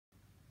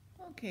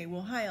Okay,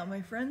 well, hi, all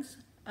my friends.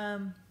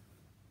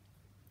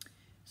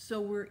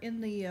 So we're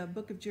in the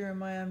book of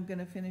Jeremiah. I'm going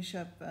to finish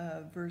up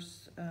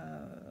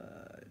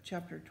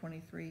chapter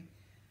 23,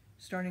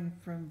 starting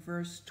from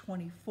verse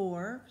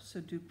 24. So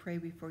do pray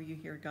before you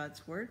hear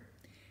God's word.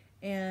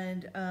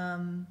 And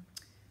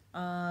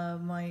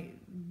my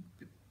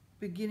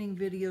beginning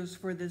videos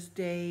for this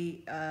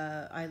day,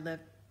 I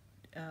left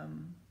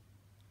an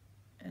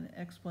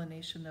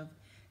explanation of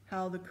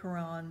how the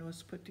Quran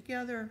was put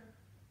together.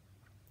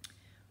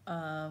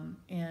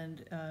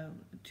 And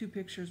two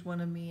pictures, one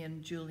of me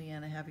and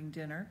Juliana having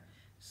dinner.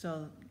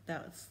 So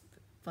that was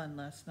fun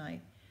last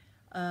night.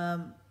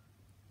 And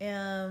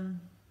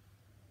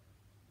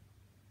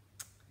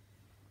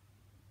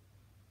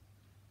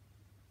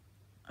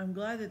I'm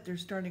glad that they're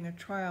starting a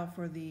trial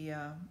for the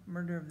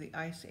murder of the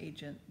ICE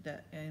agent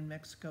that in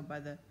Mexico by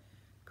the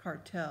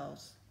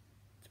cartels.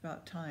 It's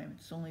about time.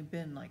 It's only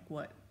been like,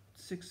 what,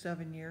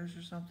 6-7 years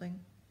or something?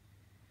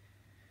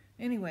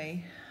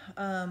 Anyway,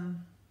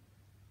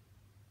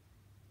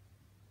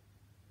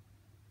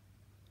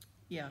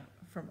 yeah,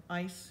 from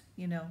ICE,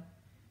 you know,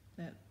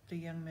 that the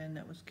young man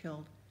that was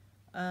killed,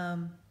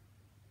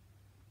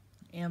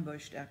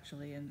 ambushed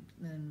actually, and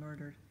then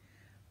murdered.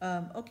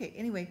 Okay,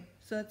 anyway,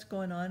 so that's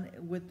going on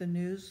with the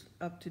news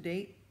up to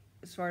date,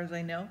 as far as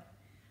I know.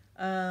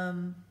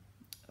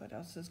 What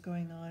else is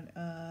going on?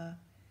 I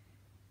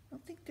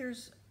don't think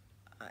there's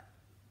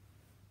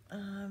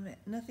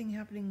nothing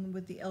happening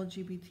with the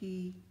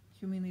LGBT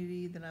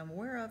community that I'm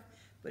aware of,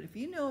 but if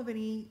you know of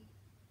any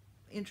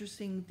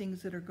interesting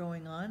things that are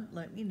going on,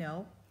 let me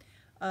know.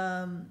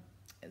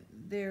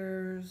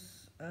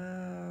 There's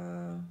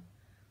on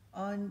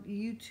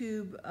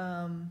YouTube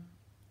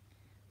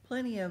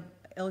plenty of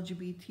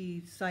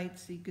LGBT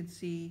sites you can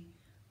see,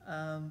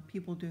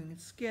 people doing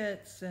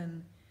skits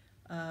and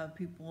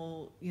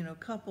people, you know,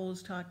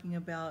 couples talking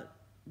about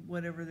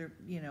whatever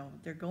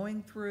they're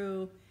going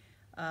through,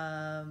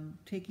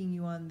 taking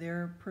you on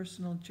their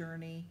personal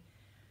journey,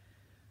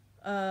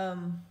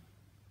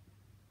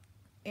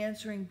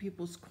 answering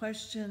people's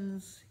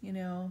questions, you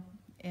know,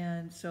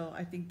 and so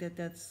I think that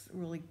that's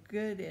really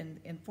good and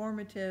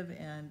informative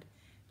and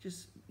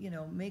just, you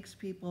know, makes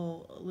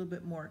people a little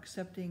bit more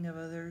accepting of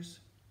others,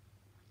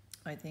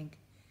 I think.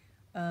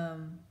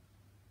 And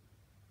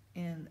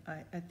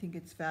I think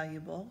it's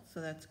valuable, so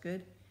that's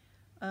good.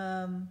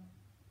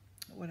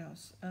 What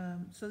else?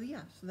 So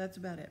yeah, so that's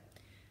about it.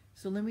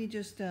 So let me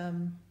just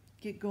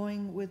get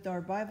going with our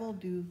Bible.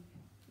 Do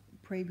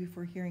pray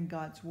before hearing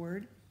God's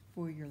word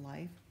for your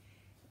life.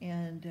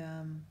 And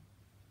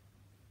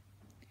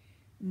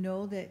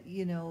know that,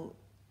 you know,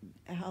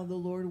 how the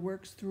Lord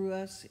works through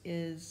us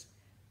is,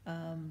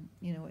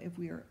 you know, if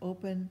we are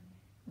open,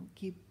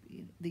 keep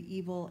the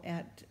evil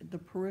at the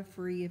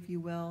periphery, if you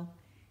will,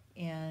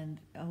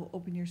 and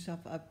open yourself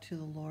up to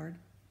the Lord.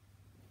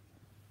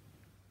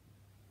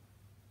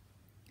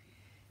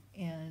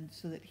 And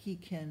so that He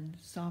can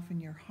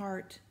soften your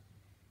heart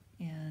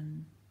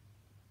and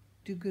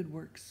do good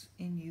works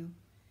in you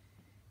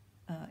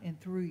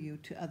and through you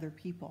to other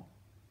people.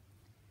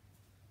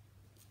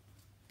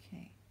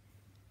 Okay,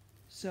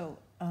 so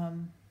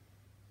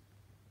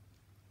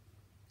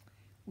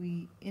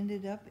we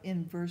ended up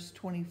in verse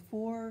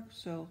 24.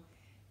 So,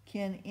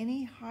 can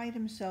any hide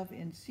himself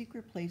in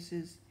secret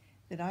places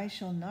that I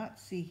shall not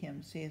see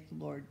him, saith the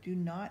Lord? Do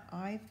not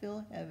I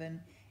fill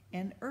heaven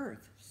and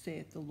earth,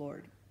 saith the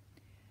Lord.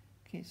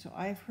 Okay, so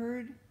I've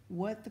heard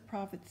what the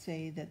prophets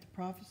say, that the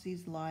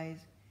prophecies lies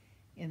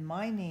in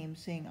my name,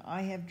 saying,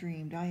 I have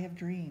dreamed, I have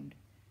dreamed.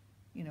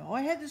 You know,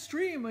 I had this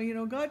dream, you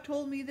know, God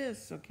told me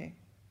this. Okay.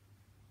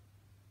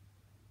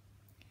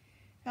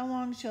 How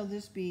long shall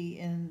this be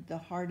in the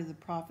heart of the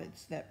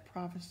prophets that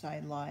prophesy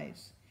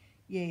lies?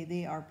 Yea,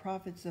 they are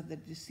prophets of the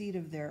deceit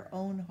of their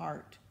own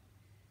heart.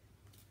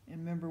 And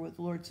remember what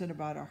the Lord said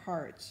about our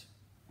hearts.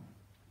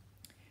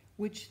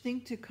 Which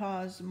think to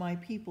cause my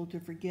people to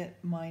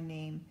forget my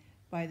name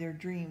by their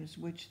dreams,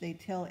 which they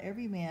tell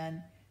every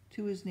man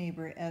to his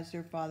neighbor, as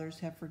their fathers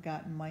have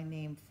forgotten my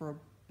name for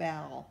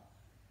Baal.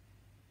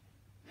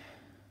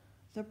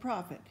 The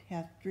prophet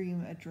hath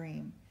dreamed a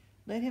dream.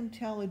 Let him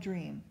tell a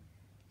dream.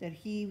 That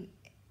he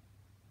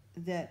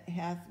that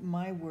hath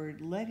my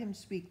word, let him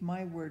speak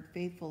my word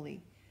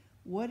faithfully.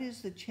 What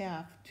is the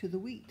chaff to the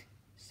wheat,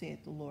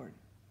 saith the Lord?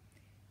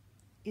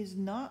 Is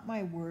not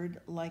my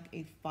word like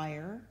a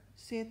fire,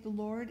 saith the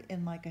Lord,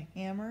 and like a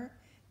hammer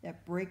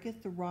that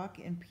breaketh the rock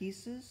in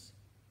pieces?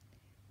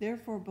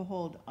 Therefore,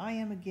 behold, I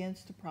am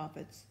against the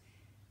prophets,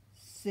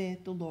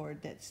 saith the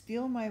Lord, that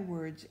steal my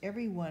words,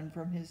 every one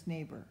from his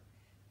neighbor.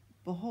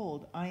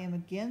 Behold, I am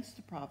against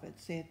the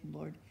prophets, saith the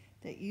Lord,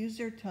 that use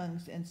their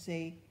tongues and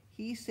say,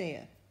 He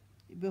saith.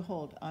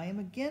 Behold, I am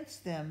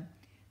against them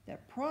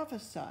that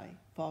prophesy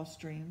false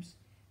dreams,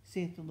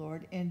 saith the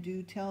Lord, and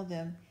do tell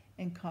them,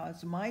 and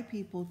cause my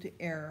people to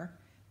err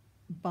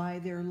by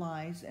their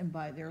lies and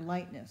by their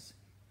lightness.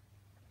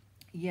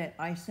 Yet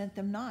I sent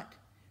them not,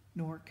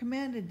 nor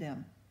commanded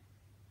them.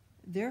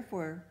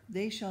 Therefore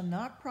they shall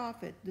not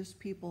profit this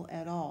people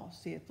at all,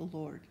 saith the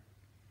Lord.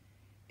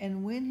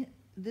 And when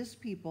this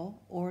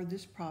people, or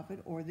this prophet,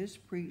 or this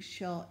priest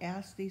shall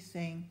ask thee,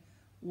 saying,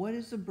 What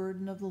is the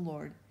burden of the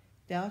Lord?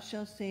 Thou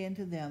shalt say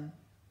unto them,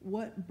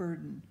 What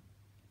burden?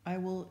 I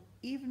will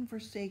even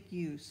forsake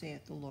you,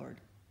 saith the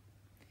Lord.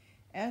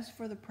 As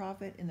for the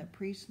prophet and the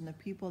priest and the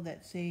people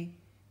that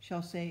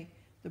shall say,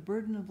 The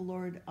burden of the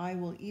Lord, I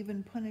will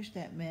even punish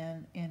that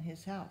man and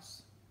his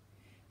house.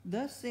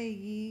 Thus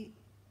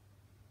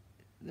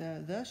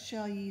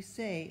shall ye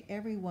say,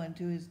 every one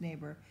to his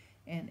neighbor,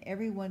 and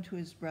every one to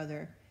his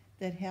brother,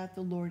 that hath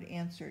the Lord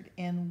answered,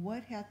 and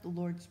what hath the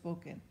Lord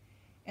spoken?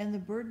 And the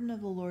burden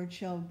of the Lord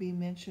shall be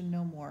mentioned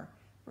no more,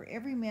 for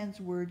every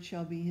man's word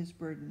shall be his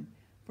burden.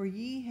 For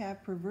ye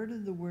have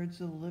perverted the words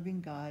of the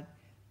living God,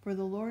 for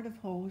the Lord of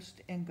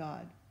hosts and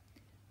God.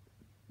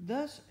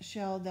 Thus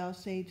shalt thou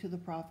say to the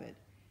prophet,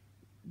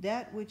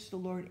 That which the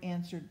Lord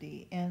answered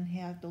thee, and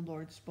hath the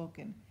Lord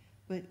spoken.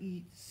 But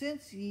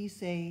since ye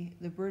say,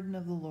 The burden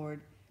of the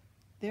Lord,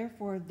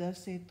 therefore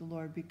thus saith the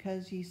Lord,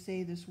 because ye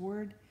say this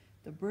word,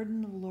 the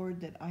burden of the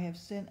Lord that I have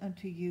sent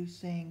unto you,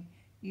 saying,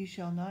 Ye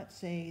shall not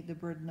say, The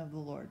burden of the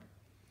Lord.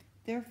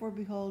 Therefore,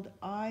 behold,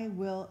 I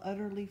will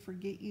utterly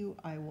forget you,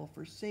 I will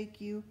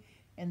forsake you,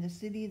 and the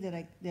city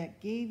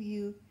that gave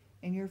you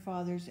and your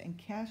fathers, and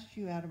cast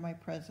you out of my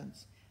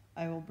presence.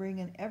 I will bring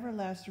an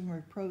everlasting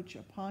reproach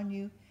upon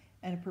you,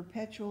 and a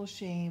perpetual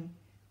shame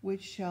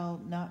which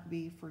shall not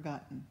be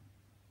forgotten.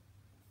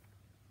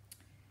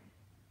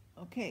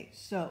 Okay,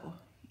 so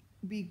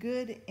be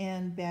good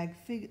and bad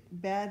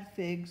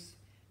figs.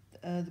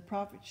 The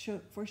prophet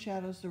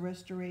foreshadows the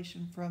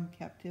restoration from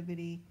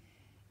captivity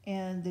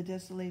and the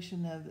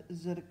desolation of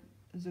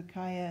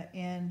Zedekiah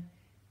and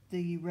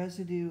the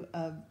residue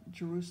of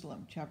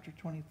Jerusalem, chapter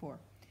 24.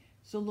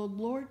 So the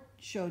Lord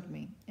showed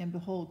me, and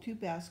behold, 2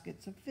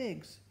 baskets of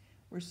figs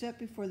were set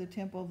before the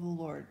temple of the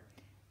Lord.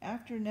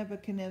 After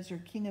Nebuchadnezzar,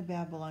 king of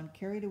Babylon,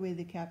 carried away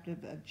the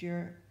captive of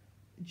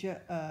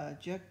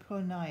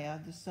Jeconiah,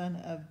 the son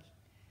of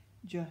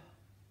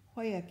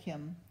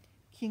Jehoiakim,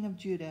 king of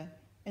Judah,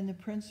 and the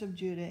prince of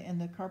Judah, and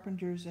the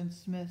carpenters and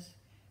smiths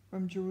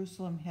from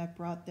Jerusalem have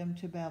brought them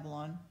to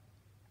Babylon.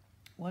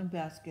 1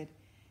 basket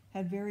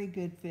had very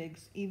good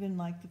figs, even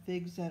like the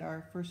figs that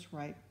are first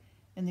ripe,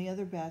 and the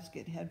other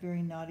basket had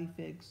very naughty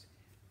figs,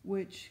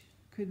 which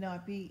could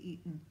not be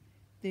eaten.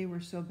 They were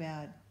so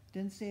bad.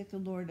 Then saith the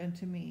Lord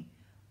unto me,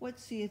 What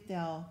seest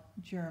thou,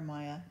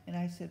 Jeremiah? And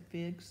I said,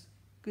 Figs,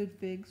 good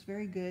figs,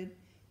 very good,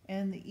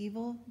 and the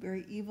evil,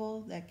 very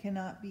evil, that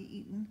cannot be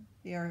eaten.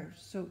 They are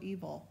so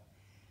evil.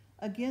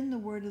 Again the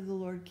word of the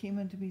Lord came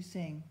unto me,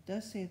 saying,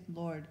 Thus saith the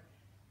Lord,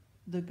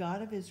 the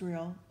God of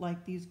Israel,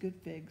 like these good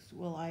figs,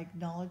 will I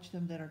acknowledge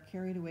them that are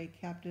carried away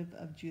captive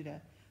of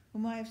Judah,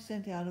 whom I have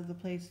sent out of the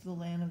place of the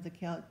land of the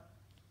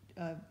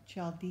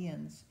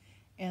Chaldeans,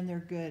 and their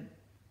good.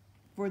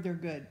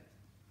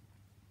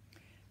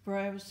 For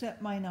I will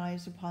set mine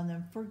eyes upon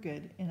them for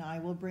good, and I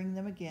will bring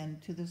them again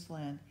to this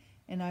land,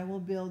 and I will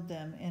build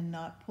them and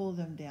not pull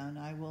them down.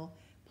 I will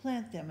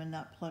plant them and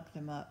not pluck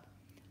them up.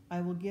 I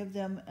will give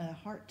them a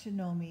heart to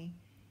know me,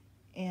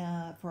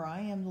 for I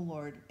am the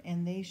Lord,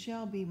 and they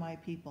shall be my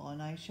people, and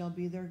I shall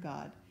be their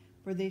God,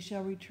 for they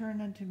shall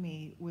return unto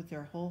me with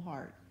their whole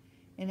heart.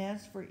 And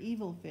as for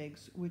evil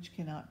figs, which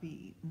cannot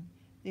be eaten,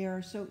 they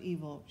are so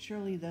evil,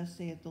 surely thus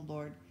saith the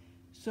Lord,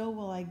 so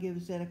will I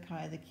give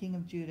Zedekiah the king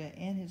of Judah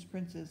and his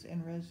princes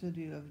and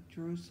residue of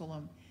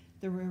Jerusalem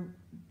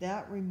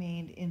that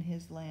remained in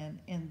his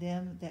land, and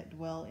them that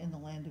dwell in the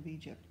land of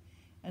Egypt.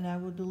 And I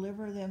will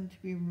deliver them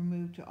to be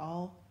removed to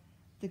all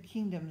the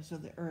kingdoms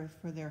of the earth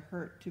for their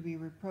hurt to be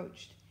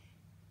reproached,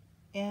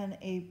 and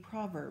a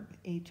proverb,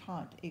 a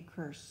taunt, a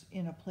curse,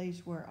 in a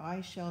place where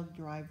I shall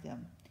drive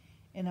them.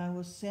 And I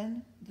will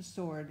send the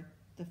sword,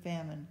 the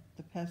famine,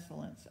 the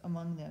pestilence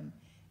among them,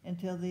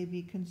 until they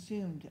be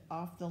consumed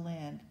off the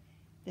land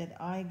that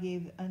I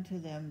gave unto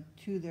them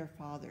to their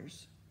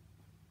fathers.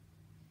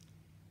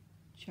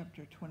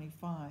 Chapter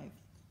 25.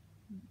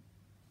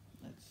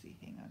 Let's see,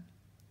 hang on.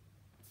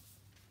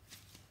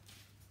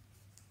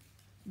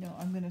 No,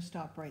 I'm going to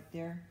stop right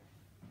there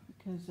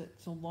because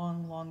it's a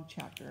long, long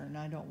chapter and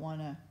I don't want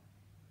to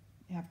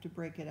have to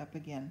break it up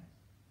again.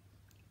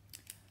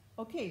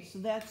 Okay, so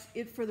that's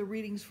it for the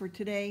readings for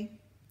today.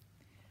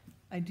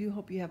 I do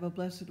hope you have a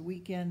blessed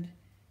weekend.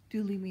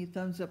 Do leave me a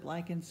thumbs up,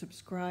 like, and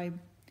subscribe.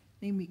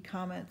 Leave me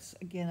comments.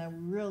 Again, I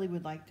really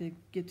would like to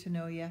get to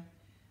know you.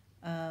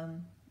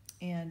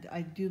 And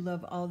I do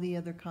love all the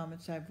other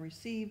comments I've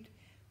received.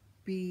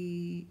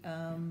 Be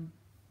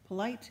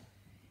polite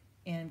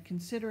and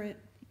considerate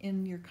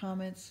in your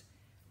comments.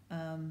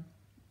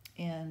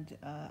 And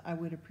I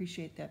would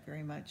appreciate that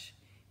very much.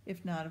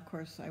 If not, of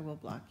course, I will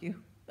block you.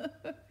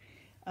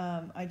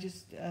 I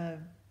just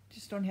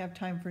don't have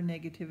time for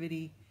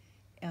negativity.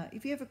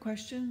 If you have a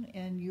question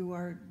and you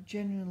are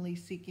genuinely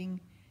seeking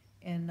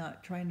and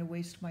not trying to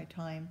waste my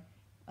time,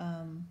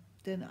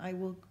 then I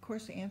will, of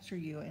course, answer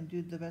you and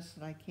do the best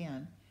that I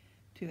can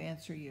to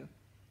answer you.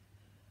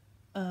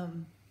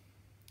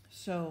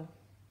 So,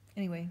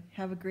 anyway,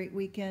 have a great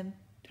weekend.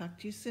 Talk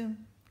to you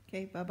soon.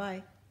 Okay,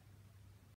 bye-bye.